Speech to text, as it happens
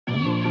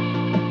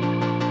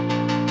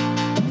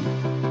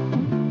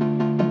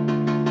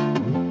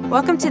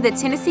Welcome to the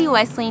Tennessee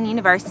Wesleyan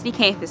University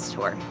campus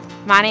tour.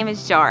 My name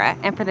is Jarah,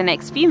 and for the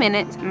next few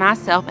minutes,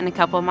 myself and a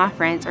couple of my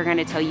friends are going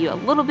to tell you a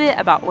little bit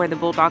about where the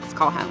Bulldogs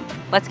call home.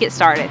 Let's get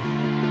started.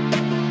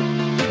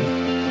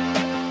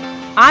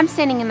 I'm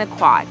standing in the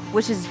quad,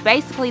 which is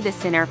basically the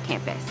center of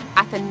campus.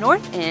 At the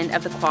north end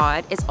of the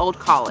quad is Old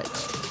College,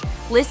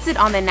 listed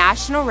on the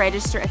National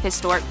Register of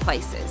Historic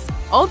Places.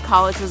 Old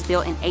College was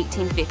built in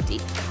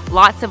 1850.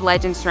 Lots of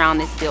legends surround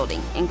this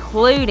building,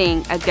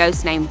 including a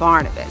ghost named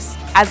Barnabas,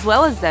 as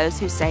well as those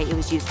who say it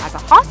was used as a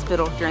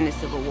hospital during the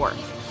Civil War.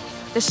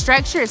 The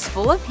structure is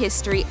full of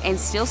history and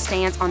still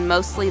stands on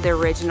mostly the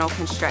original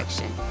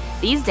construction.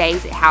 These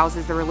days it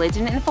houses the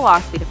Religion and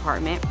Philosophy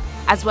Department,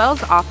 as well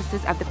as the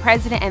offices of the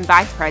President and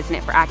Vice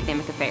President for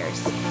Academic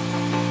Affairs.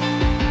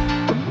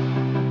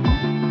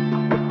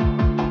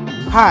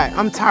 Hi,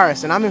 I'm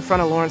Tyris and I'm in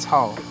front of Lawrence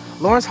Hall.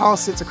 Lawrence Hall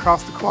sits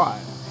across the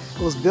quad.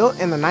 It was built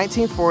in the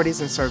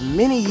 1940s and served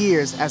many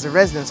years as a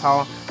residence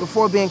hall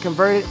before being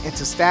converted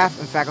into staff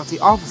and faculty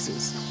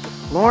offices.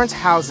 Lawrence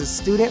houses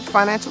student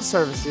financial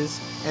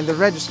services and the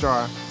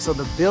registrar, so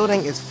the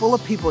building is full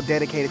of people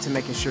dedicated to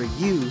making sure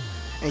you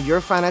and your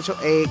financial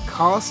aid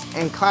costs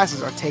and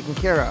classes are taken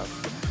care of.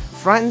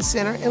 Front and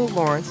center in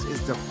Lawrence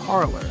is the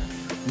parlor,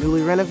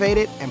 newly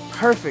renovated and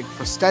perfect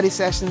for study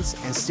sessions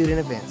and student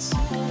events.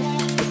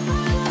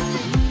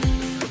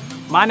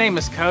 My name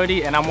is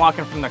Cody, and I'm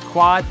walking from the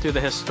quad through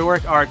the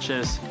historic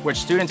arches, which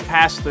students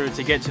pass through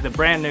to get to the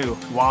brand new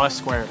Wallace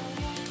Square.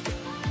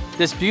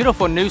 This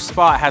beautiful new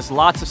spot has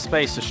lots of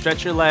space to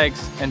stretch your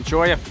legs,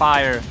 enjoy a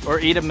fire, or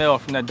eat a meal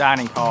from the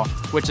dining hall,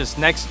 which is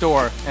next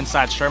door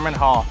inside Sherman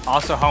Hall,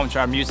 also home to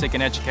our music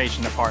and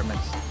education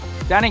departments.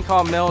 Dining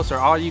hall meals are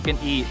all you can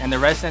eat, and the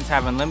residents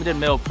have unlimited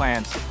meal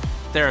plans.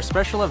 There are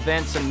special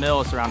events and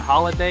meals around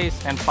holidays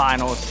and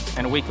finals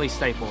and weekly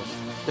staples.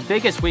 The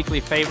biggest weekly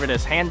favorite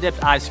is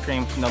hand-dipped ice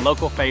cream from the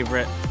local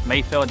favorite,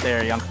 Mayfield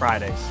Dairy, on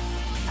Fridays.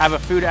 Have a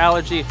food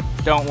allergy?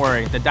 Don't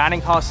worry, the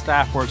dining hall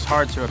staff works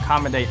hard to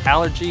accommodate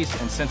allergies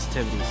and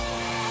sensitivities.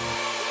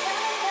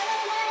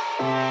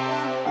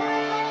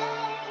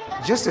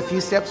 Just a few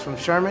steps from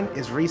Sherman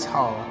is Reese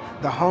Hall,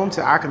 the home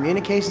to our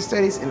Communication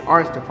Studies and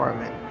Arts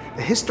Department.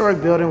 The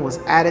historic building was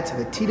added to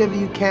the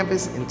TWU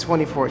campus in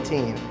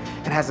 2014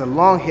 and has a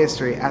long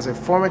history as a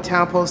former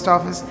town post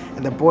office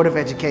and the Board of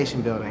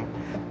Education building.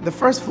 The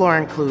first floor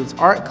includes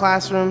art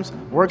classrooms,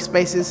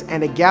 workspaces,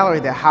 and a gallery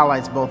that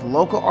highlights both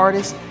local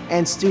artists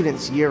and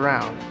students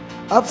year-round.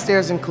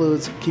 Upstairs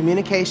includes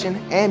communication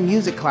and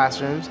music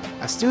classrooms,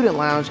 a student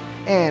lounge,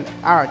 and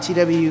our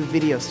TWU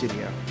video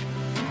studio.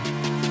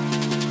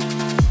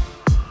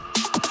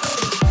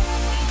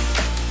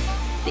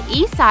 The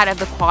east side of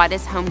the quad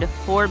is home to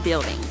 4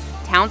 buildings: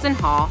 Townsend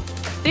Hall,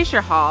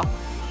 Fisher Hall,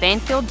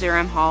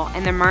 Banfield-Durham Hall,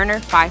 and the Murner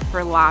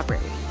Pfeiffer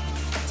Library.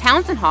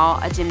 Townsend Hall,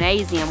 a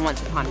gymnasium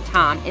once upon a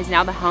time, is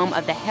now the home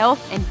of the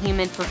Health and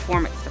Human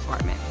Performance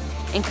Department,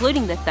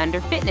 including the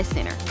Thunder Fitness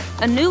Center,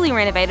 a newly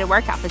renovated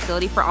workout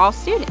facility for all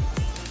students.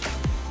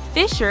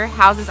 Fisher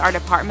houses our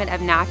Department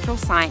of Natural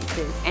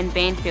Sciences, and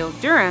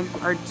Banfield-Durham,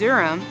 or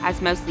Durham as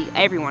mostly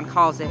everyone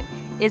calls it,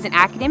 is an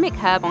academic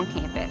hub on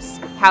campus,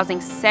 housing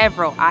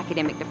several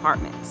academic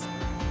departments.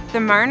 The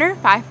Murner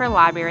Pfeiffer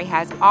Library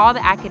has all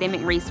the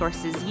academic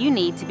resources you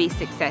need to be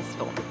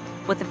successful,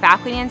 with the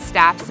faculty and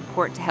staff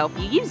support to help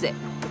you use it.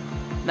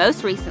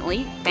 Most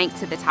recently, thanks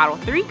to the Title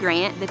III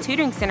grant, the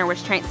Tutoring Center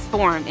was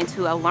transformed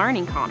into a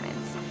learning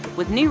commons,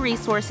 with new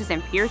resources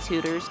and peer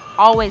tutors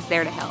always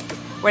there to help.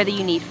 Whether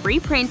you need free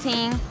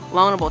printing,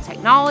 loanable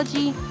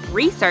technology,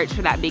 research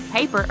for that big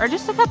paper, or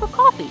just a cup of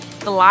coffee,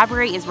 the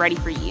library is ready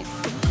for you.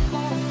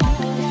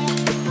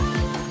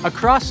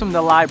 Across from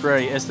the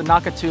library is the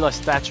Nakatula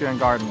Statue and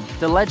Garden.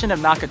 The legend of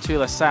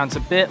Nakatula sounds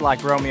a bit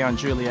like Romeo and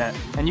Juliet,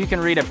 and you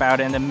can read about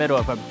it in the middle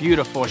of a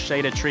beautiful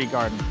shaded tree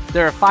garden.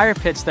 There are fire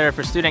pits there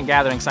for student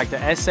gatherings like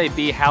the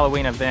SAB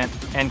Halloween event,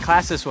 and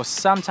classes will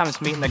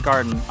sometimes meet in the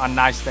garden on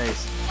nice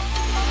days.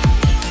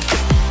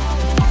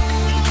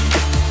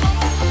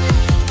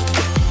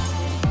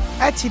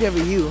 At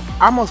TWU,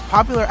 our most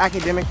popular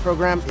academic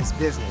program is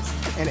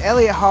business, and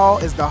Elliott Hall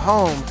is the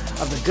home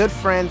of the Good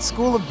Friend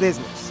School of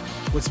Business,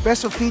 with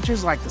special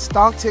features like the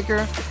stock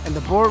ticker and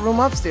the boardroom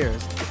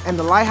upstairs, and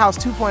the Lighthouse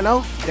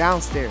 2.0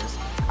 downstairs.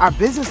 Our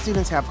business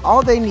students have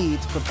all they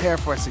need to prepare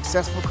for a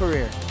successful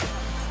career.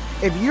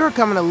 If you're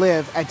coming to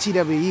live at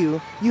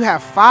TWU, you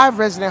have 5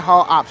 resident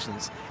hall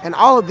options, and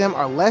all of them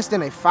are less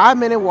than a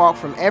 5-minute walk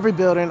from every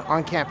building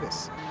on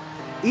campus.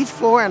 Each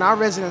floor in our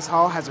residence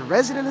hall has a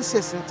resident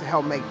assistant to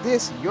help make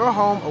this your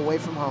home away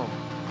from home.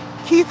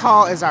 Keith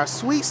Hall is our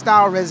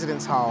suite-style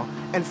residence hall,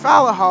 and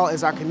Fowler Hall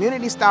is our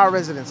community-style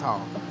residence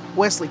hall.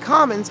 Wesley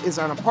Commons is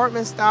an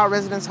apartment-style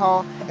residence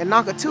hall, and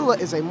Nakatula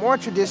is a more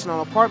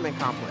traditional apartment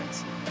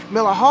complex.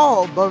 Miller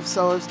Hall both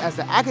serves as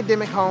the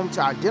academic home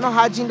to our dental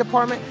hygiene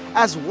department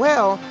as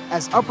well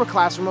as upper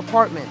classroom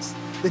apartments.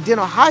 The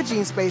dental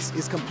hygiene space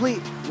is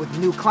complete with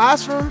new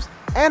classrooms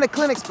and a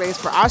clinic space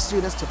for our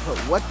students to put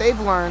what they've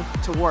learned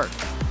to work.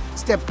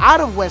 Step out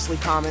of Wesley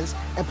Commons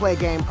and play a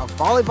game of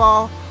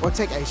volleyball or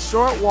take a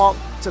short walk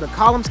to the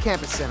Columns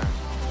Campus Center.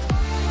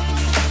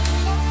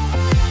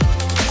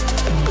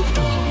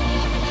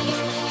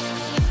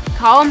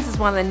 Columns is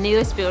one of the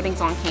newest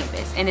buildings on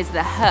campus and is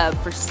the hub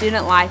for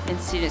student life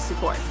and student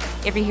support.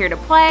 If you're here to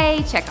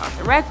play, check out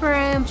the rec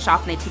room,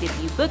 shop in a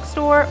TWU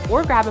bookstore,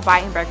 or grab a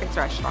bite and breakfast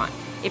restaurant.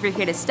 If you're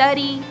here to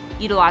study,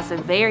 utilize the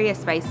various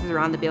spaces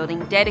around the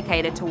building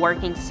dedicated to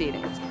working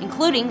students,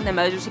 including the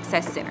Moser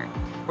Success Center,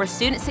 where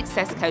student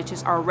success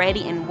coaches are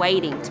ready and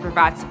waiting to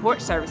provide support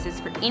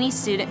services for any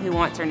student who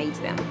wants or needs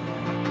them.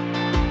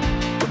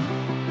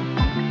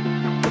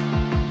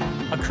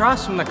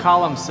 Across from the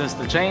columns sits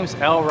the James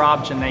L.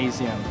 Robb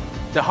Gymnasium,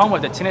 the home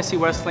of the Tennessee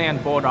Wesleyan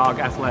Bulldog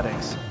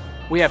Athletics.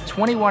 We have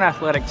 21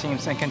 athletic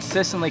teams and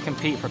consistently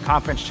compete for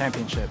conference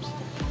championships.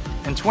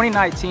 In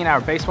 2019,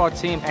 our baseball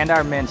team and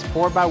our men's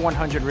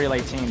 4x100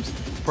 relay teams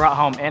brought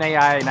home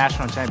NAIA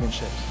national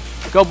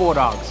championships. Go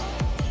Bulldogs!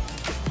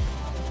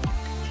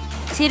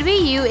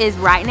 TWU is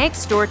right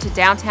next door to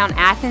downtown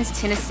Athens,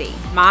 Tennessee,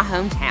 my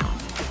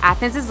hometown.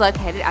 Athens is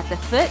located at the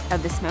foot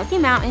of the Smoky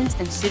Mountains,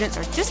 and students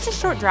are just a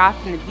short drive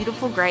from the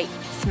beautiful Great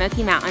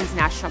Smoky Mountains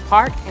National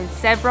Park and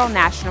several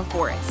national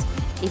forests.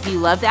 If you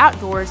love the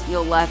outdoors,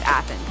 you'll love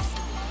Athens.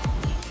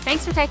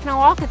 Thanks for taking a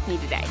walk with me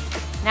today.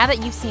 Now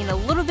that you've seen a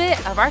little bit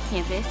of our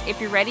campus, if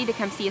you're ready to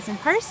come see us in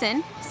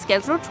person,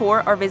 schedule a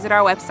tour or visit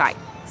our website.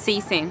 See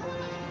you soon.